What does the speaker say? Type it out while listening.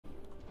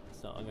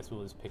So I guess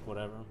we'll just pick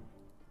whatever.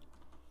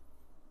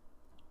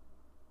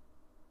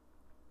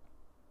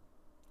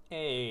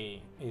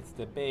 Hey, it's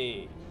the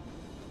Bay.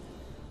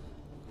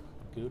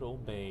 Good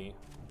old Bay.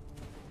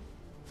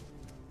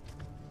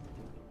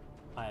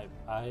 I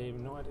have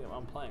no idea what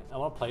I'm playing. I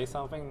want to play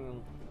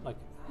something like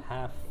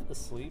half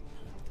asleep.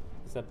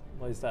 Is that,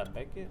 what is that,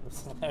 Beckett?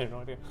 I have no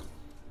idea.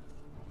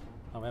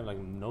 I have like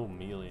no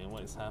melee.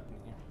 What is happening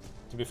here?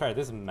 To be fair,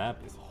 this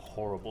map is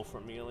horrible for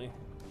melee.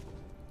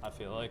 I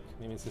feel like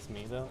maybe it's just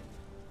me though.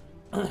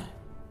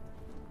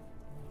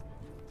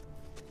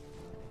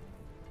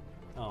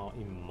 Oh,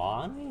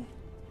 Imani?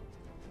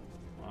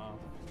 Wow.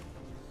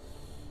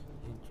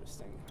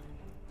 Interesting.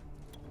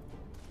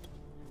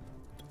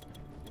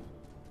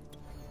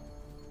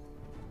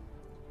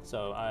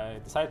 So I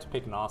decided to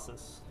pick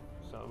Gnosis.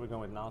 So we're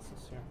going with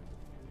Gnosis here.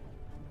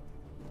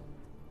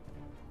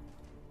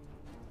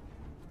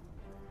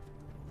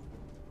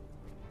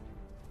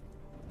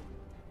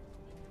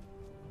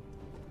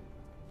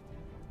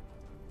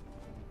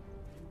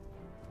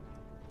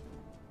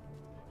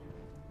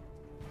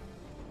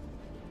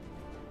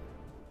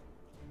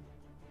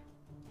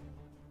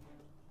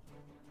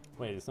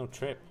 Wait, there's no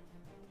trip.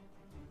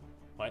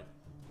 What?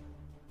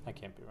 That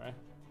can't be right.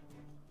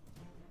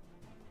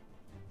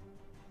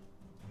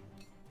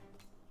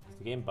 Is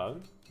the game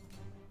bugged?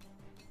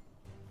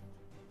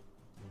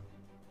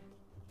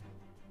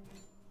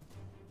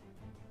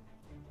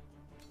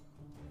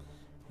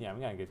 Yeah, I'm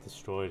gonna get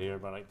destroyed here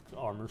by like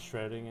armor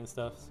shredding and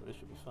stuff, so this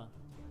should be fun.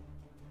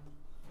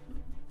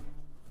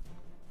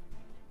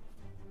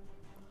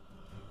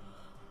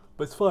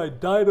 But it's fine,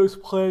 Dino's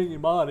playing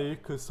Imani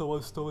because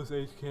someone stole his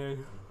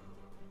HK.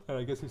 And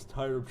I guess he's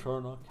tired of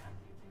Charnock.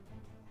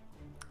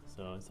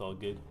 So it's all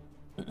good.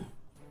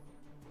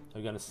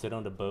 We're gonna sit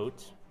on the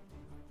boat.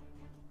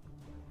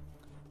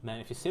 Man,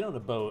 if you sit on the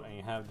boat and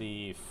you have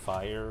the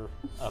fire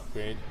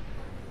upgrade,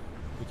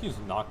 you can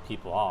just knock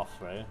people off,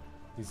 right?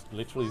 You just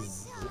literally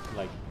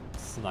like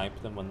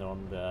snipe them when they're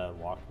on the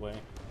walkway.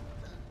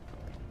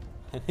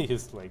 And they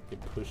just like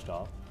get pushed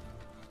off.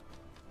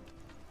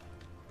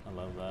 I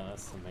love that,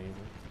 that's amazing.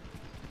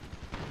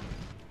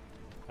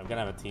 I'm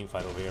gonna have a team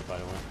fight over here, by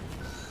the way.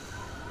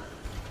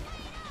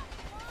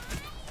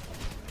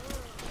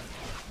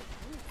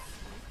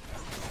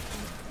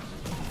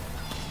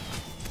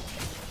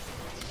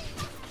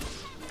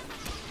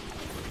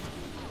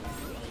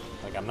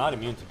 Like, I'm not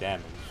immune to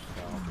damage,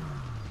 so...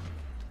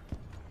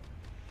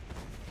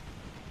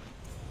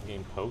 I'm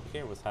getting poked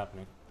here? What's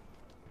happening?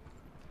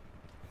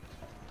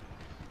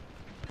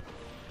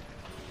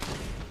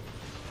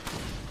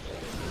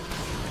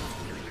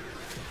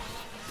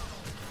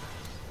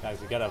 Guys,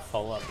 you gotta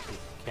follow up. You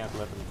can't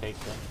let them take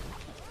them.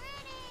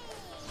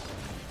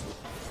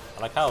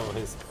 I like how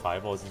his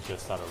fireball is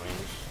just out of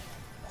range.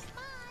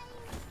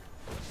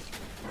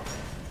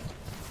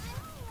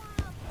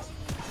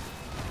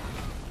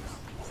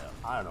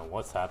 I don't know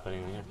what's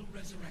happening here.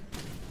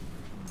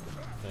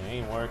 It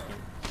ain't working.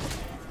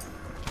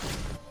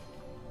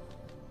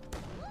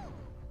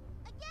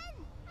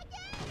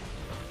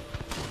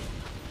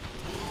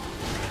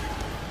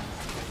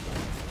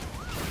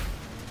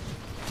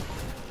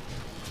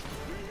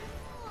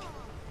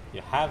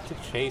 You have to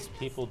chase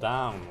people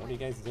down. What are you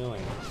guys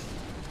doing?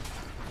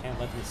 Can't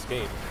let them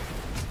escape.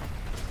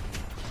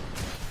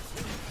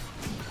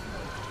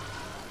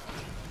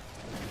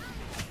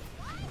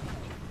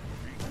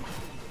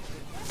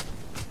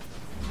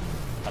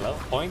 Hello?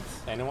 Point?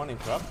 Anyone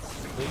interrupt?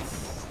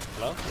 Please?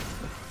 Hello?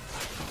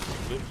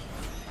 Good.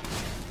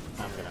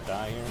 I'm gonna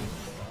die here.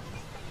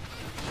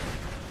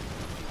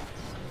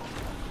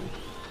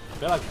 I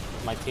feel like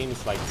my team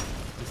is like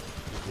just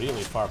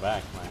really far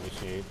back, my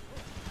initiate.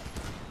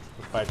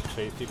 Try to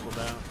chase people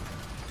down.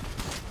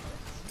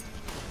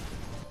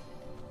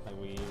 Like,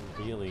 we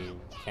really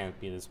can't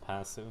be this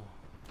passive.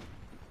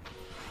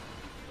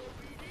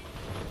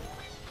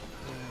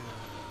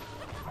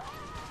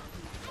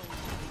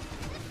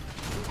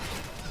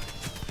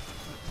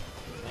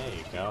 There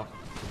you go.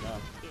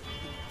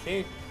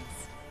 See?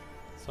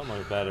 So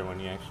much better when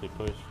you actually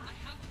push.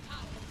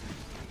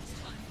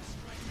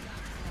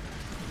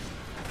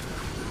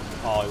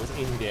 Oh, it was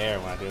in the air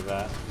when I did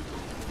that.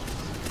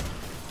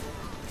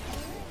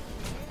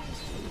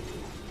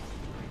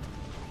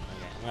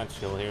 I'm gonna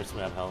chill here so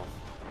we have health.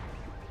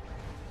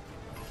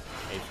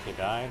 HK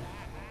died.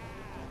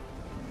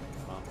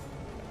 Well,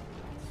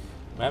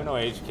 we have no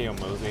HK on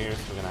Mosey here,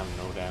 so we're gonna have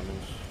no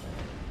damage.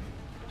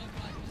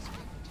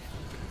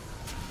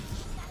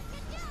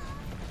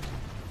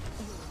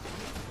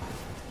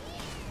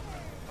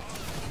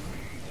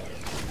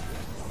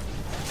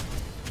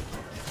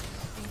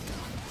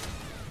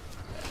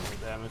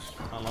 No damage,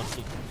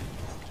 unlucky.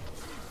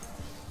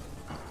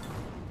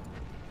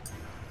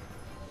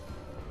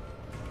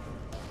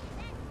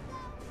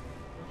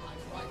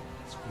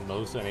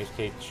 Most of an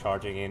HK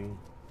charging in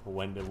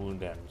when the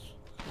wound damage.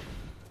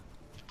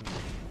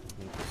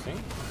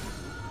 Interesting.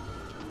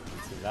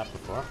 I've seen that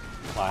before.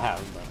 Well, I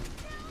have, but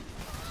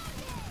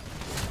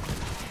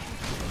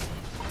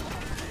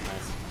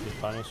nice, good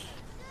punish.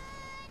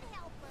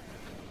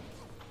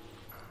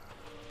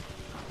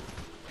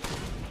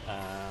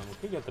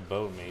 Could get the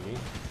bow maybe.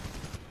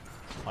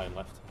 Oh, I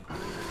left.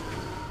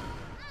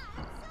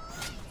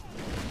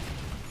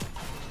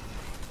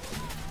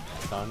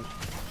 Stunned.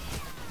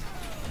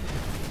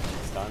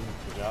 Stunned.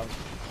 Good job.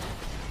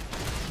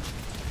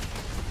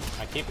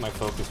 I keep my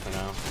focus for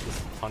now.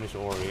 Just punish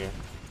ore here.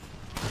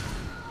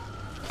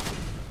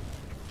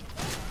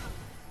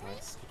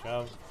 Nice. Good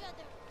job.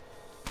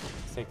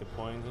 Let's take the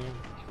point here.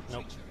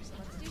 Nope.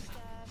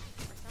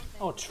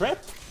 Oh, trip?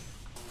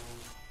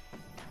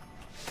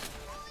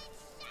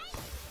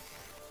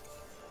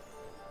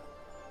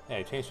 Yeah,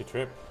 I changed the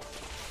trip.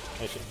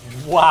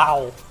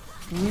 Wow!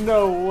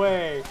 No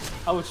way!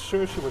 I was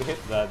sure she would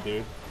hit that,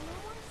 dude.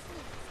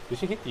 Did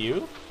she hit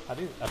you? I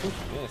think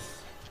she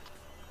missed.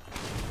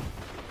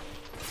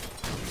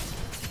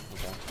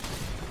 Okay.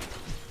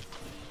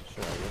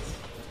 Sure, I guess.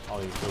 I'll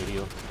even go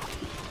heal.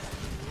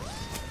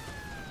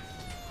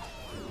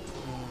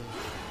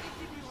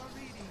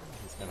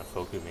 He's gonna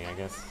focus me, I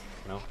guess.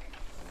 No?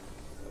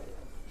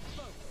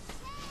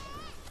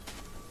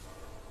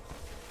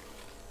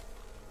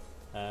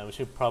 We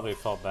should probably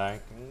fall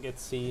back and get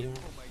C here.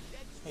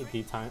 Hey,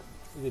 D10,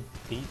 is it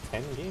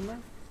D10 gamer?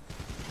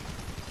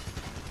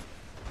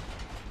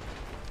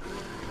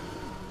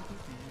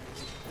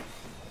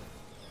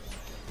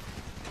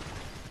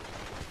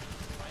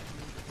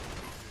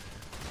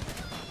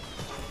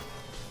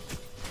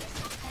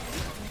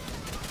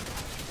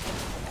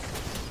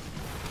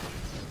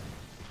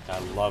 I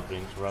love to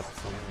interrupt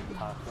some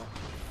PAKKO.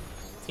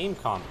 Team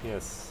comp,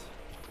 yes.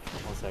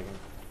 1 second.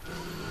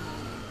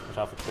 Watch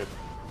out for trip.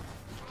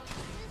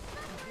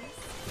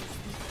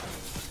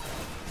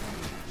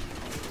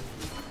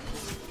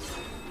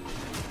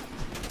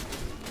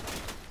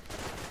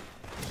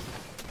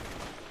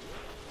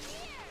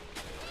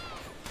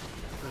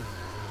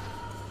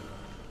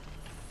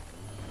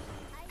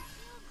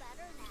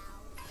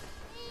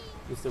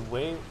 Is the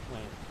wave,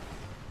 wait,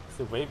 is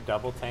the wave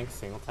double tank,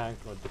 single tank,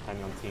 or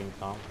depending on team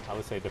comp? I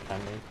would say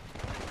depending.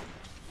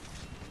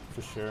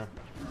 For sure.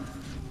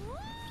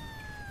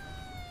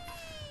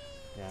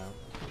 Yeah.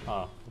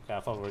 Oh, okay, I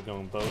thought we were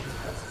going both.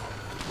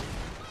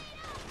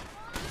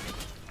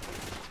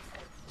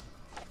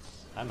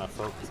 I'm not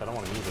focused, I don't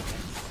want to use it.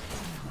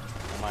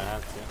 I might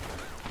have to.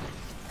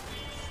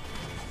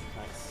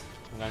 Nice.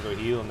 I'm gonna go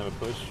heal and then we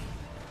push.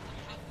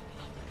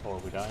 Or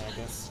we die, I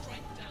guess.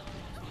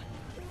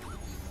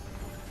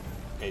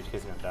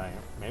 HK's gonna die,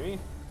 maybe?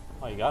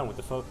 Oh, you got him with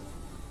the focus.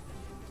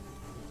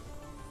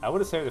 I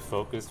would have saved the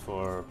focus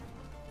for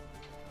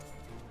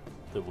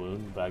the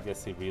wound, but I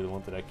guess he really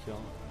wanted that kill.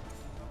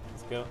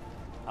 Let's go.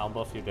 I'll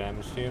buff your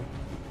damage too.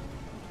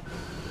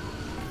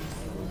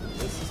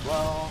 This as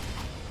well.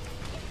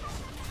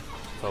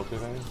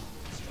 Focusing.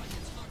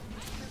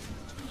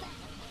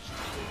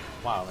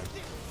 Wow, like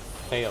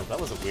failed. That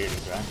was a weird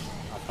interaction.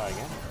 I'll try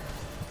again.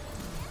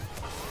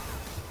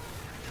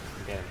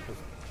 Again.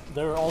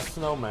 They're all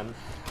snowmen.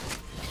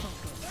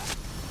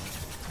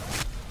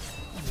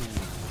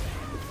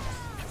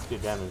 That's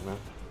good damage, man.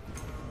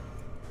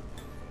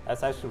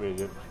 That's actually really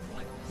good.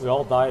 We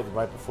all died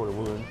right before the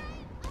wound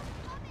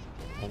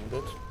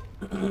ended.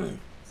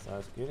 So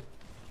that's good.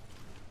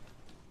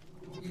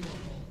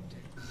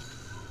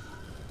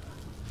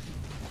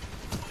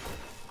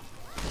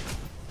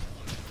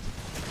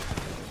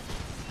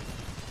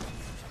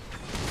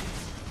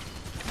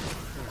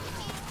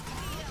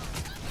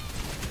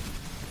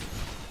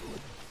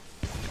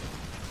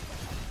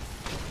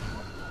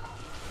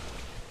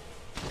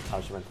 Oh,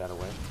 she went that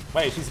away.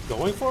 Wait, she's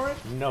going for it?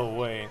 No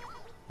way.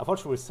 I thought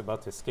she was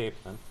about to escape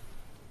then.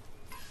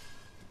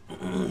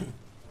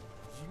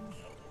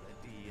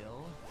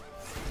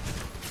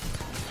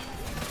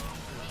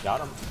 Got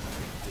him.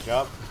 Good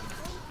job.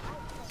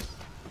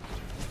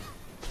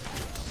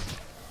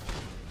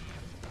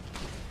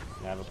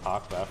 I have a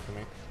PAKKO after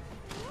me.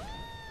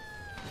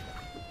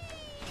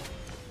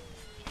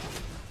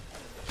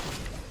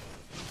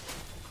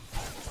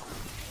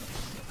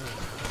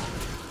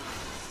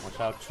 Watch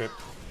out, trip.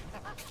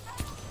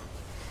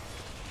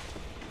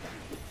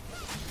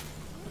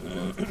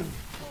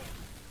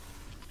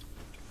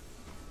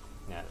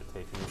 Yeah, they're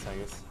taking this, I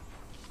guess.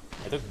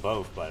 I took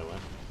both, by the way.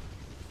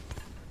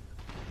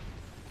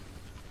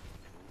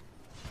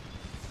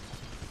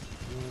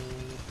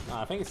 No,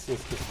 I think it's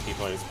just because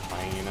people are just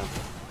playing, you know.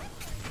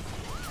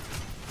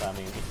 But, I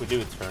mean, if we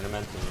do a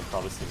tournament, then you'll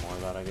probably see more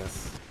of that, I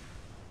guess.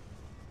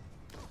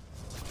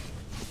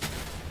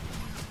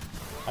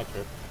 Hi,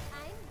 Trip.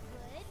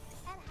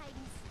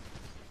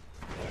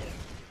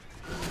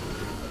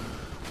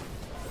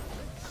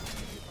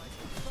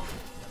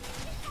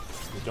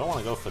 You don't want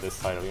to go for this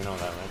title, you know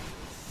that, right?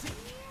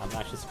 I'm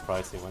actually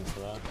surprised he went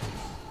for that.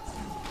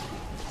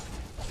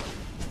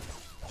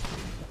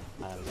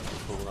 I have no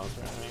cooldowns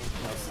or anything.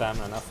 No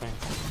stamina, nothing.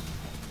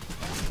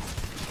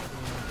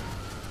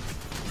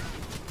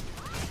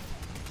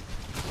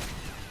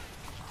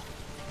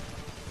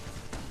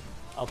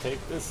 I'll take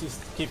this,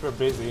 just keep her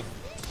busy.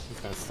 He's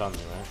gonna stun me,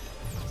 right?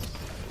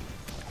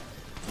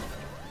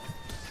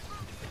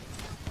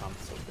 I'm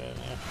so dead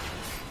there.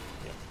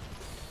 Yep.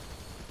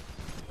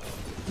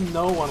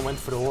 No one went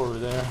for the order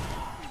there.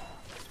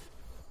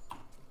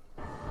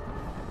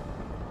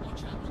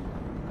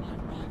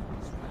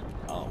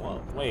 Oh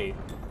well, wait.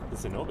 Is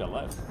Zenobia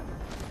left?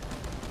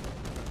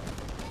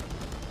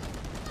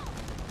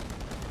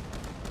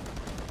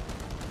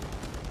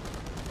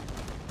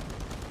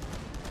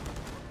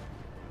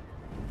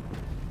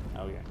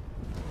 Oh yeah.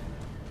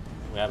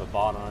 We have a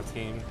bot on our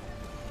team.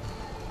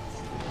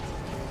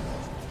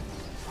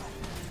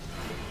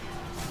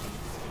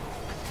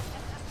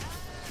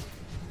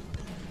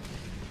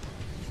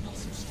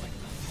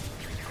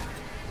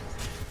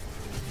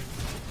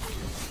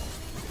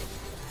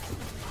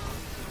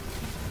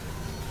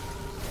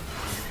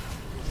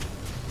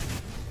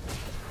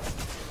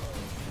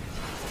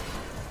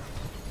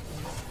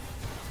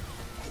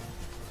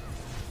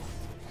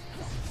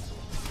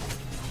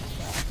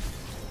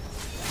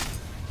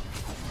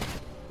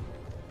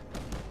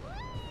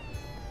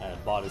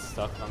 Bot is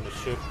stuck on the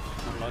ship,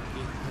 unlucky.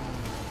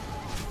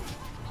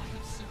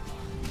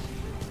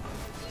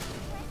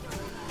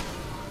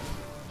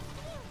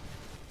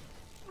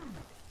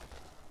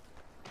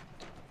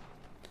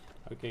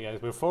 Okay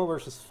guys, we're 4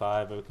 versus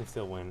 5, but we can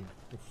still win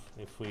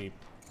if we...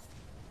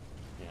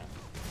 Yeah.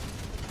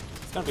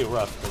 It's gonna be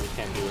rough, but we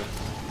can do it.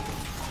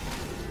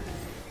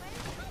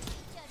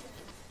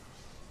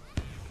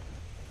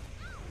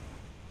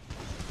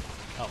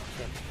 Oh,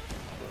 shit.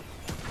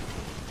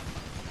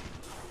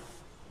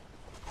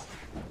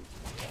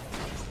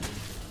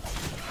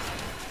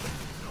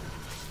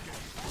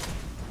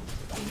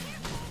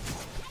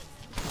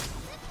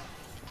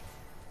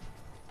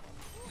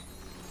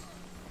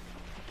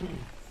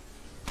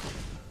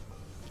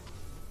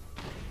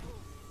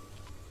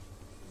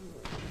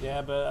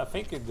 Yeah, but I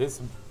think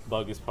this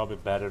bug is probably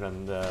better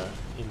than the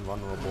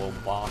invulnerable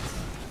bots,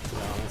 to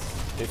be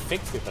honest. They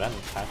fixed it, but I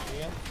haven't patched it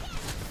yet.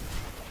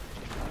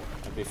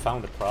 Like they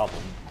found a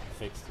problem,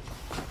 fixed it.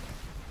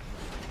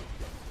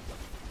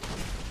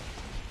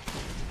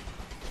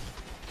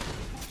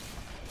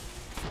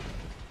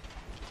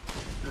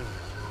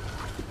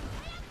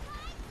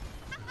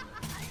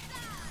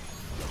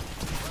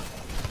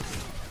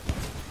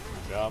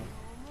 Good job.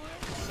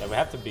 Yeah, we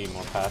have to be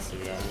more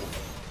passive here.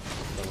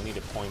 So we need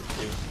a point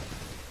too.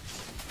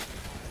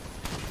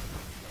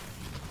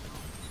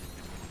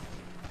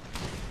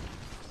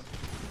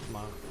 Come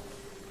on.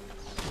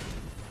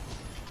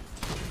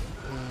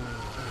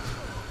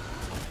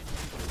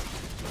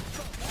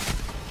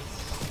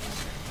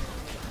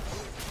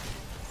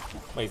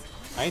 Wait,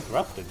 I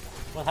interrupted.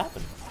 What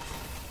happened?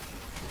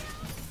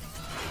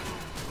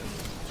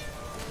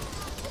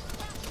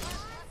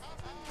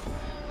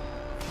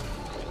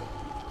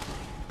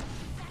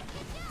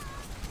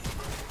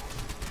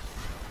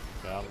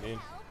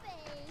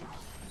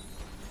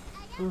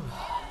 Dude.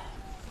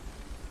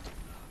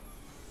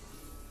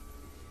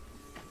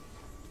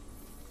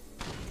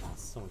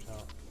 That's so much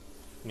help.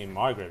 I mean,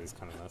 Margaret is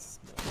kind of nuts.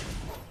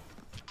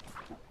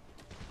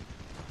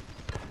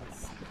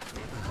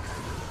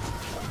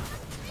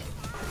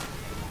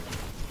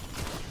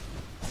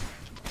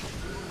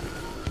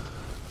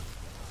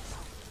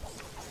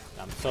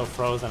 I'm so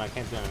frozen, I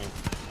can't do anything.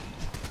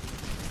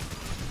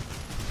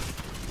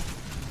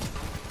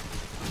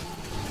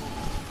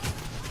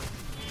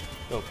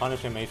 Go, punish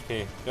him,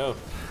 HP. Go.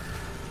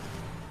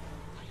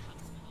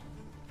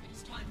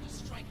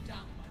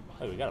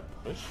 Oh, we gotta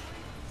push?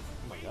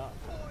 Oh my god.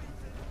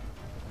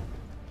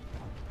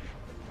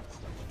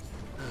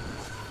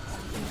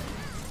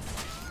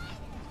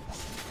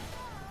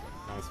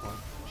 Nice one.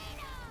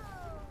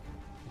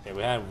 Okay,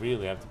 we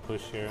really have to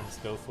push here. Let's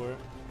go for it.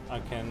 I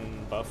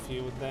can buff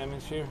you with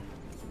damage here.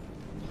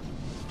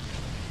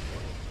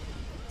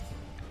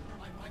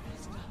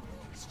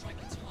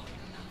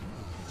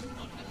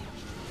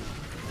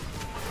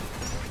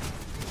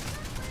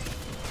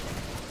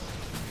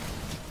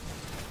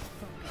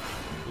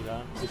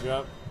 Good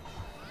job.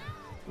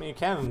 I mean, you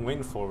can't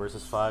win 4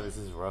 versus 5. This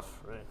is rough,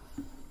 right?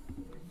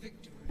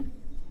 Victory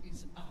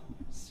is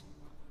ours.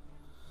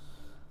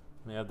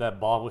 Yeah, that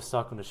ball was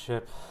stuck on the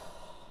ship.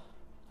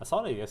 I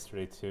saw that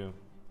yesterday too.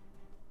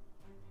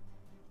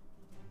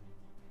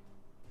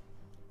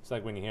 It's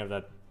like when you hear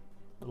that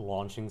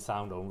launching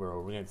sound over and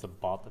over again, it's a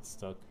bot that's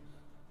stuck.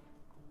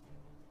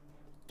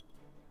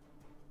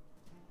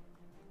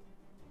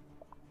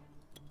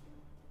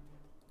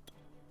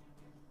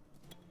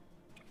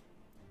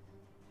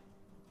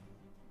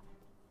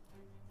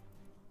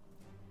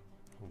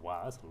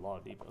 Wow, that's a lot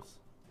of debuffs.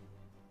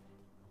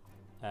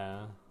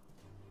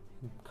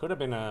 Could have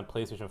been a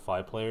PlayStation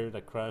 5 player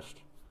that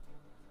crashed.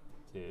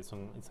 It's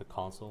a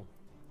console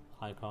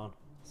icon,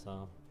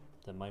 so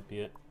that might be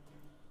it.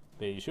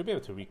 But you should be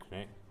able to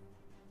reconnect.